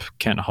went up.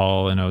 Kent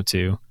Hall in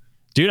 2002.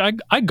 Dude,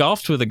 I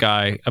golfed with a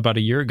guy about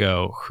a year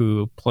ago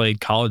who played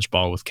college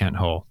ball with Kent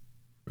Hull.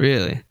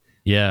 Really?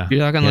 Yeah. You're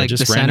talking like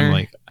just the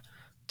randomly. center?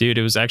 Dude,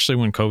 it was actually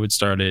when COVID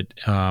started.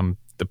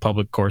 The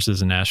public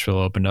courses in Nashville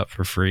opened up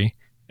for free,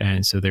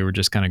 and so they were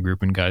just kind of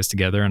grouping guys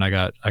together. And I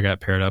got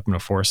paired up in a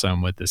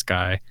foursome with this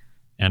guy,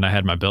 and I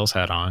had my Bills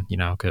hat on, you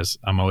know, because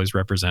I'm always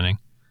representing.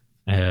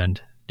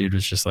 And dude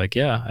was just like,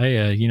 "Yeah,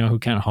 hey, you know who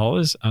Kent Hall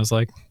is?" I was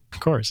like, "Of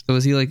course." So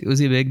was he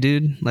a big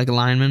dude, like a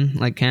lineman,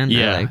 like Kent?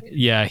 Yeah,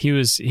 yeah. He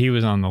was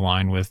on the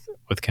line with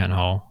Kent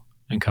Hall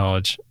in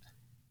college.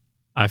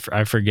 I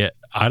forget.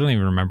 I don't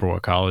even remember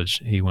what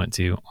college he went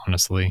to,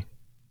 honestly.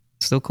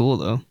 Still cool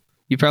though.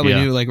 You probably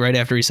knew like right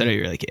after he said it,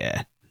 you're like,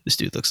 yeah, this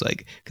dude looks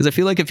like. Because I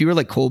feel like if you were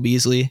like Cole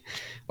Beasley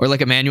or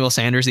like Emmanuel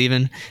Sanders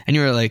even, and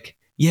you were like,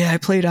 yeah, I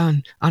played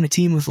on a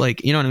team with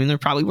like, you know what I mean? There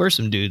probably were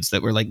some dudes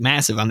that were like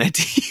massive on that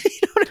team. You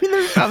know what I mean?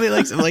 There were probably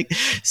like some like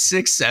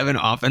 6'7"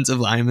 offensive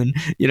linemen.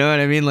 You know what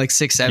I mean? Like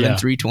 6'7",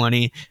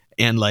 320.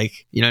 And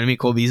like, you know what I mean?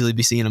 Cole Beasley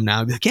be seeing him now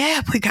and be like, yeah,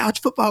 I play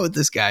college football with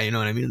this guy. You know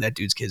what I mean? And that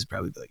dude's kids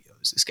probably be like, yo,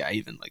 is this guy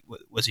even like,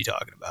 what's he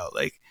talking about?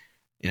 Like,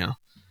 you know,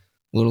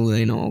 little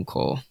they know old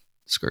Cole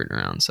skirting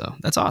around. So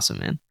that's awesome,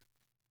 man.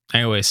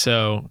 Anyway,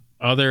 so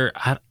I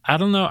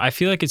don't know. I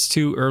feel like it's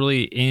too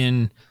early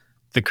in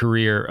the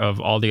career of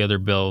all the other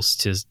Bills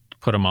to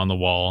put them on the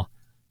wall.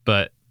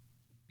 But,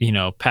 you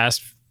know,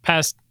 past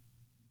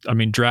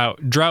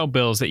drought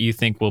bills that you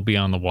think will be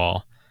on the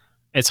wall.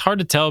 It's hard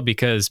to tell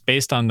because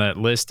based on that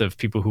list of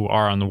people who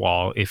are on the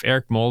wall, if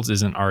Eric Moulds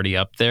isn't already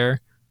up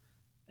there,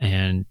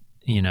 and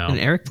and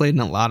Eric played in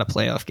a lot of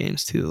playoff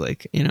games too,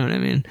 like, you know what I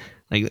mean?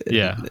 Like,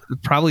 yeah,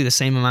 probably the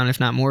same amount, if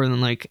not more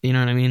than, like, you know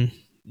what I mean?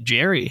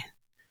 Jerry,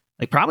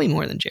 like, probably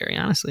more than Jerry,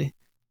 honestly.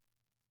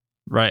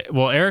 Right.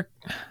 Well, Eric,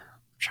 I'm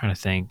trying to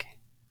think.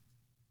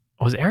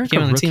 Was Eric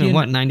came a on the rookie team in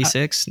what,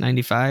 96,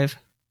 95?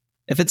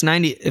 If it's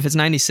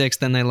 96,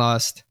 then they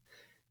lost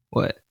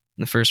what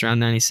in the first round,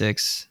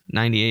 96,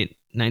 98,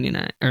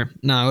 99, or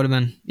no, it would have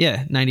been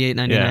 98,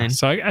 99. Yeah.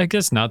 So I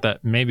guess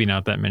maybe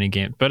not that many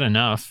games, but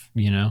enough,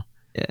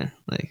 Yeah,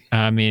 like,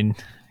 I mean,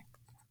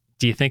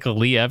 do you think of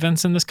Lee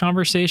Evans in this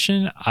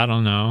conversation? I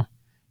don't know.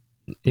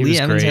 Lee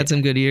Evans had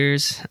some good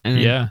years. I mean,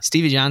 yeah.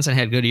 Stevie Johnson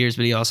had good years,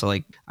 but he also,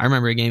 like, I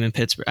remember a game in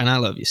Pittsburgh, and I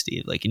love you,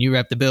 Steve. Like, and you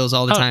rep the Bills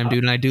all the time,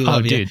 dude, and I do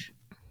love you. Dude.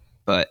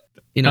 But,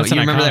 you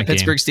remember that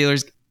Pittsburgh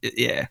Steelers?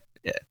 Yeah.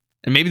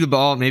 And maybe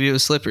it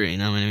was slippery,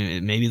 I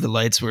mean, maybe the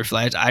lights were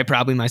flashed. I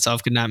probably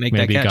myself could not make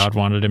that catch. Maybe God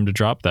wanted him to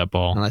drop that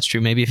ball. Well, that's true.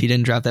 Maybe if he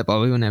didn't drop that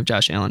ball, we wouldn't have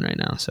Josh Allen right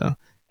now. So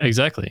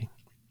exactly.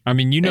 I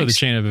mean, the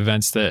chain of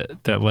events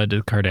that led to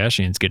the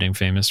Kardashians getting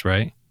famous,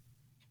 right?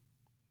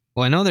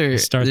 Well, I know their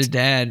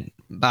dad,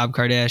 Bob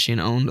Kardashian,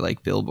 owned,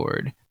 like,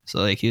 Billboard. So,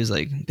 like, he was,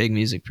 like, big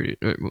music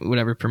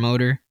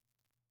promoter.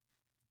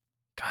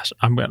 Gosh,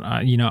 I'm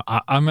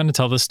gonna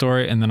tell this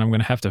story, and then I'm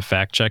gonna have to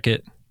fact check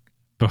it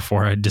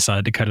before I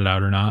decide to cut it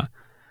out or not,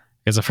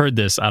 because I've heard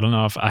this. I don't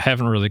know if I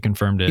haven't really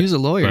confirmed it. He was a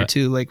lawyer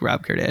too, like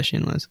Rob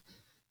Kardashian was.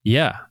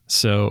 Yeah,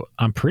 so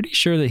I'm pretty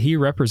sure that he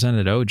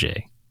represented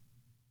OJ.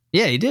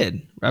 Yeah, he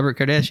did. Robert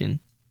Kardashian.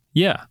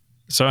 Yeah.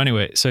 So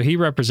anyway, he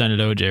represented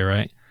OJ,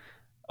 right?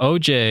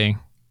 OJ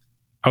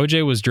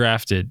was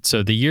drafted.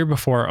 So the year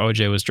before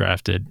OJ was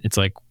drafted, it's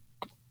like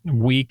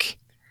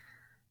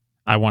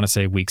I want to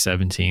say week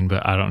 17,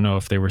 but I don't know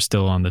if they were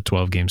still on the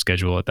 12-game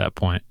schedule at that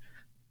point.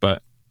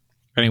 But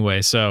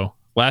anyway, so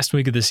last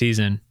week of the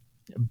season,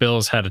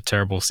 Bills had a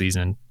terrible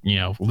season,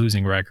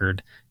 losing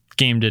record.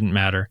 Game didn't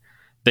matter.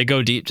 They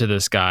go deep to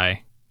this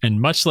guy, and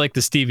much like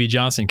the Stevie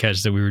Johnson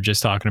catch that we were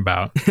just talking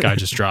about, guy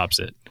just drops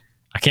it.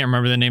 I can't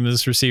remember the name of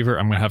this receiver.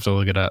 I'm going to have to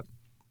look it up.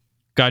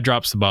 Guy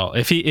drops the ball.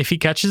 If he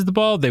catches the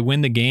ball, they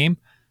win the game,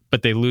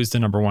 but they lose the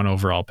number 1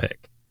 overall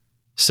pick.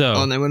 So,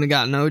 and they wouldn't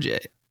have gotten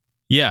OJ.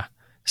 Yeah.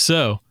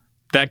 So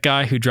that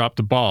guy who dropped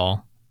the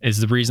ball is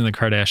the reason the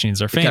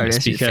Kardashians are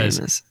famous.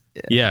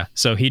 Yeah.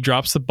 So he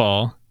drops the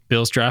ball.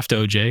 Bills draft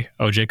OJ.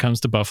 OJ comes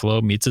to Buffalo,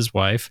 meets his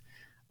wife,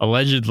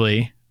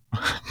 allegedly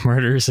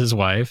murders his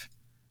wife.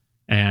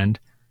 And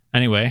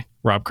anyway,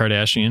 Rob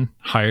Kardashian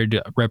hired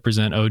to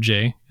represent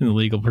OJ in the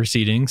legal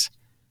proceedings,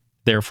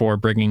 therefore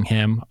bringing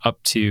him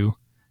up to,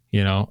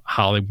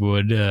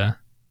 Hollywood,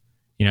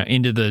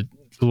 into the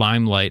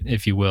limelight,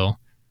 if you will.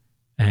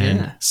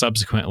 And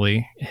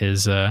subsequently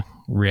his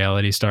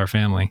reality star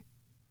family.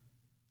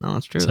 No,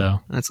 that's true. So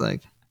that's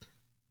like,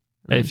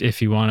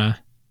 if you want to,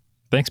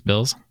 thanks,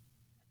 Bills.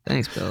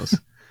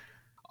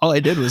 All I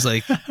did was,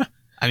 like,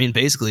 I mean,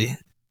 basically,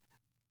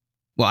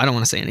 well, I don't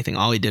want to say anything.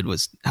 All he did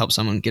was help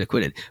someone get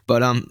acquitted.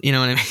 But, you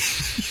know what I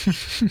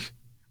mean?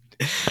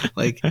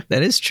 Like,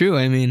 that is true.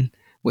 I mean,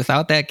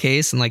 without that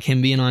case and, like,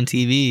 him being on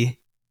TV,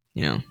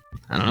 I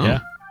don't know.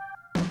 Yeah.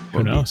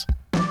 Who knows?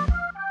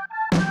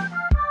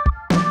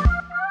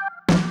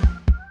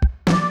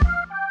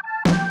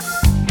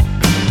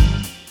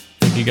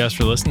 Thank you guys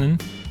for listening,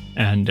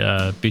 and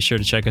be sure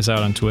to check us out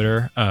on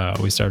Twitter.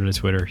 We started a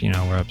Twitter,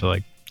 we're up to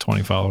like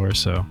 20 followers,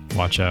 so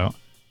watch out.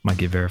 Might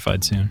get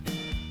verified soon.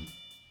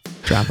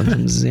 Dropping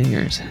some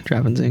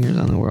zingers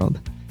on the world.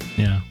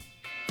 Yeah.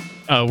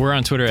 We're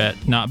on Twitter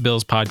at Not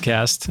Bills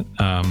Podcast.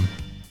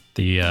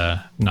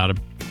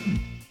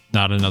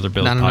 Not Another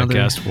Bills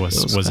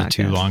Podcast was it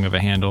too long of a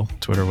handle?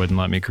 Twitter wouldn't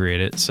let me create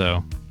it,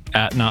 so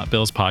at Not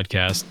Bills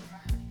Podcast.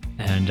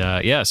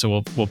 And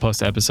so we'll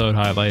post episode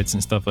highlights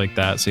and stuff like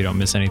that, so you don't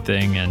miss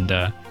anything.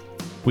 And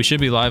we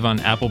should be live on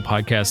Apple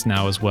Podcasts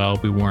now as well.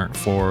 We weren't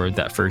for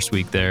that first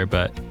week there,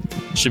 but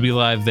should be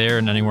live there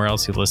and anywhere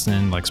else you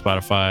listen, like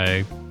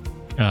Spotify,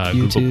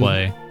 Google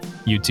Play,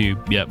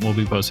 YouTube. Yep, we'll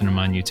be posting them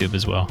on YouTube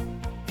as well.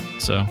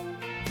 So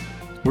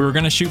we were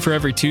going to shoot for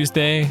every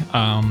Tuesday.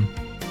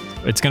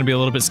 It's going to be a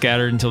little bit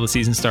scattered until the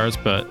season starts,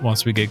 but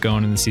once we get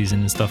going in the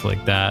season and stuff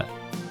like that,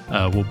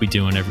 we'll be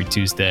doing every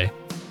Tuesday.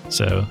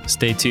 So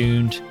stay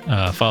tuned,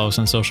 follow us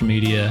on social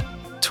media,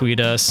 tweet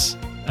us.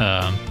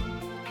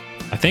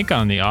 I think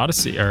on the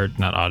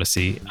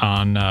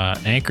on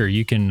Anchor,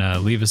 you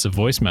can leave us a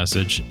voice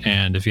message.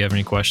 And if you have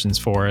any questions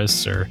for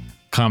us or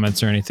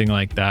comments or anything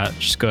like that,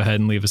 just go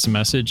ahead and leave us a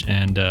message,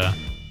 and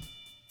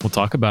we'll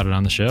talk about it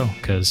on the show,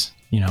 because,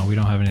 we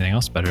don't have anything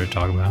else better to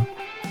talk about.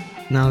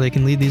 Now they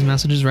can leave these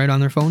messages right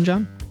on their phone,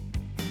 John?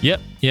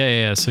 Yep.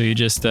 Yeah. So you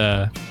just...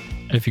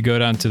 if you go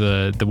down to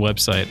the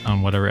website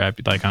on whatever app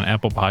you like, on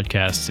Apple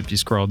Podcasts, if you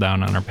scroll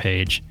down on our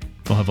page,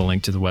 we'll have a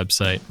link to the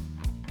website,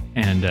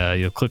 and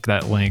you'll click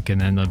that link, and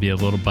then there'll be a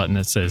little button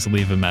that says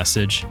leave a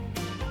message,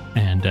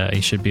 and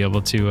you should be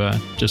able to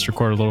just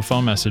record a little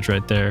phone message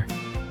right there.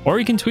 Or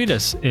you can tweet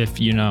us if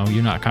you're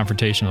not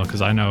confrontational,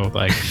 because I know,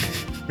 like,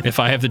 if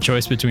I have the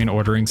choice between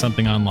ordering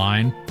something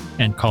online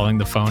and calling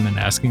the phone and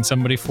asking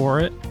somebody for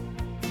it,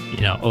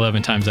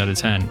 11 times out of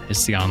 10,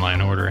 it's the online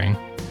ordering.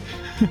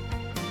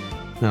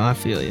 No, I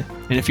feel you.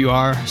 And if you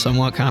are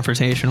somewhat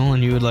confrontational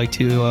and you would like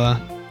to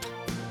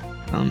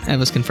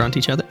have us confront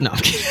each other, no, I'm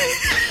kidding.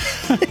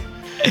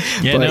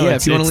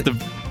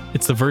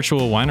 It's the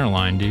virtual whiner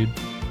line, dude.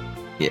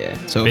 Yeah.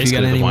 So if you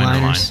got any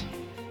whiners,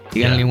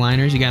 any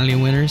whiners, you got any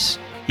winners,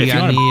 if you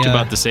want to bitch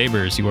about the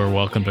Sabres, you are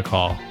welcome to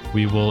call.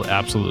 We will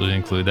absolutely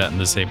include that in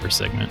the Sabres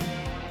segment.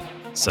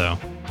 So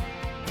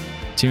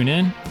tune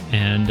in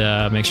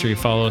and make sure you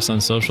follow us on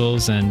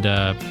socials and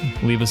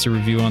leave us a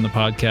review on the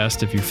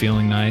podcast if you're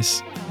feeling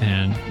nice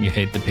and you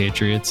hate the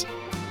Patriots.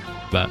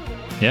 But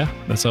yeah,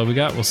 that's all we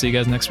got. We'll see you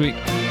guys next week.